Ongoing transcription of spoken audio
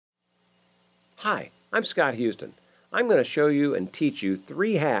Hi, I'm Scott Houston. I'm going to show you and teach you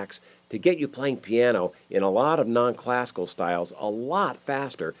 3 hacks to get you playing piano in a lot of non-classical styles a lot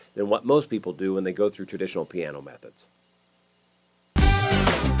faster than what most people do when they go through traditional piano methods.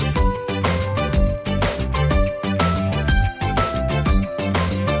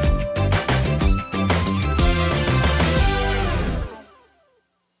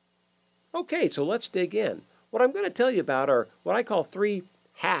 Okay, so let's dig in. What I'm going to tell you about are what I call 3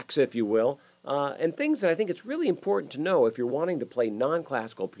 hacks, if you will, and things that I think it's really important to know if you're wanting to play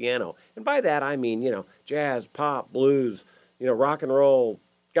non-classical piano. And by that I mean, jazz, pop, blues, rock and roll,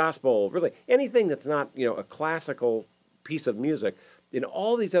 gospel, really anything that's not, a classical piece of music. In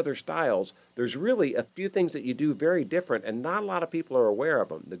all these other styles, there's really a few things that you do very different, and not a lot of people are aware of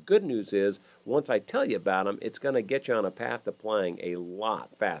them. The good news is, once I tell you about them, it's going to get you on a path to playing a lot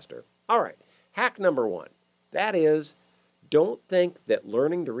faster. All right, hack number 1. That is, don't think that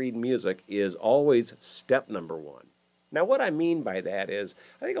learning to read music is always step number 1. Now, what I mean by that is,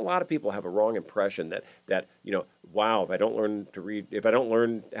 I think a lot of people have a wrong impression that wow, if I don't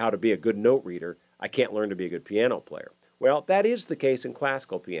learn how to be a good note reader, I can't learn to be a good piano player. Well, that is the case in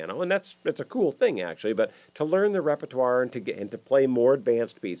classical piano, and that's a cool thing actually. But to learn the repertoire and to play more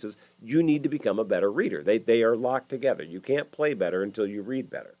advanced pieces, you need to become a better reader. They are locked together. You can't play better until you read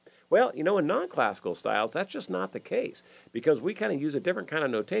better. Well, in non-classical styles, that's just not the case, because we kind of use a different kind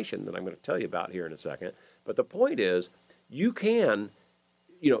of notation that I'm going to tell you about here in a second. But the point is, you can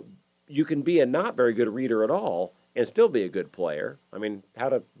be a not very good reader at all and still be a good player. I mean, how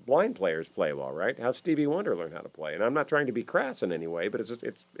do blind players play well, right? How's Stevie Wonder learn how to play? And I'm not trying to be crass in any way, but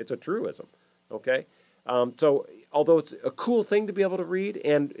it's a truism, okay? So although it's a cool thing to be able to read,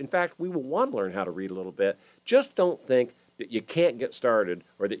 and in fact, we will want to learn how to read a little bit, just don't think that you can't get started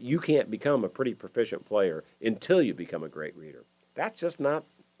or that you can't become a pretty proficient player until you become a great reader. That's just not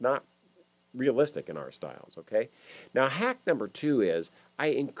realistic in our styles, okay? Now, hack number 2 is I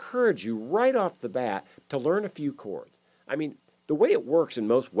encourage you right off the bat to learn a few chords. I mean, the way it works in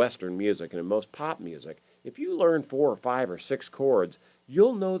most Western music and in most pop music, if you learn 4 or 5 or 6 chords,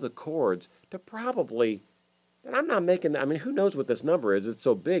 you'll know the chords to probably, and I'm not making that, I mean, who knows what this number is? It's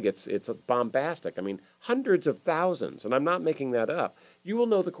so big, it's bombastic. I mean, hundreds of thousands, and I'm not making that up. You will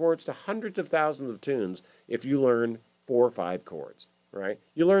know the chords to hundreds of thousands of tunes if you learn 4 or 5 chords, right?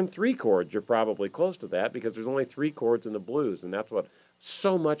 You learn 3 chords, you're probably close to that, because there's only 3 chords in the blues, and that's what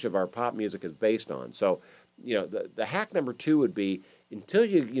so much of our pop music is based on. So, the hack number 2 would be, until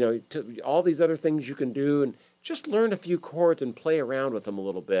all these other things you can do, and just learn a few chords and play around with them a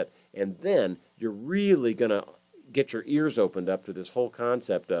little bit, and then you're really going to get your ears opened up to this whole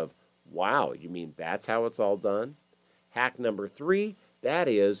concept of, wow, you mean that's how it's all done? Hack number 3, that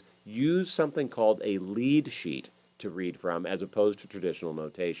is, use something called a lead sheet to read from as opposed to traditional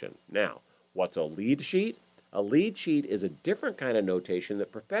notation. Now, what's a lead sheet? A lead sheet is a different kind of notation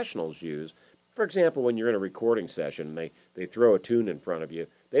that professionals use. For example, when you're in a recording session, they throw a tune in front of you.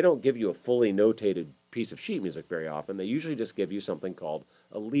 They don't give you a fully notated piece of sheet music very often. They usually just give you something called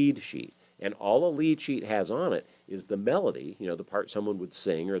a lead sheet. And all a lead sheet has on it is the melody, the part someone would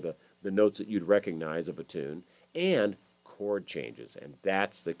sing, or the notes that you'd recognize of a tune, and chord changes. And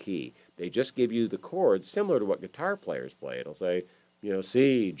that's the key. They just give you the chords similar to what guitar players play. It'll say,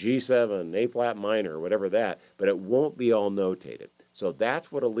 C, G7, A flat minor, whatever that, but it won't be all notated. So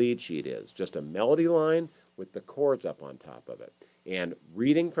that's what a lead sheet is, just a melody line with the chords up on top of it. And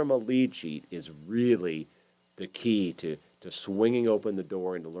reading from a lead sheet is really the key to swinging open the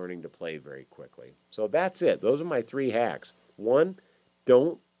door into learning to play very quickly. So that's it. Those are my 3 hacks. 1,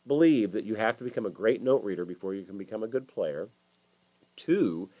 don't believe that you have to become a great note reader before you can become a good player.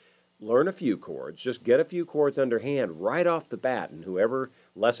 2, learn a few chords. Just get a few chords underhand right off the bat, and whoever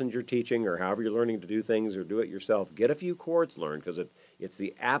lessons you're teaching or however you're learning to do things or do it yourself, get a few chords learned, because it's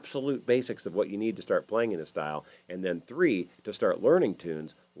the absolute basics of what you need to start playing in a style. And then 3, to start learning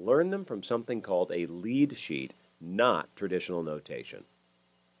tunes, learn them from something called a lead sheet, not traditional notation.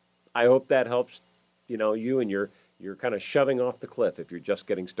 I hope that helps, you, and you're kind of shoving off the cliff if you're just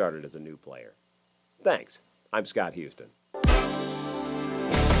getting started as a new player. Thanks. I'm Scott Houston.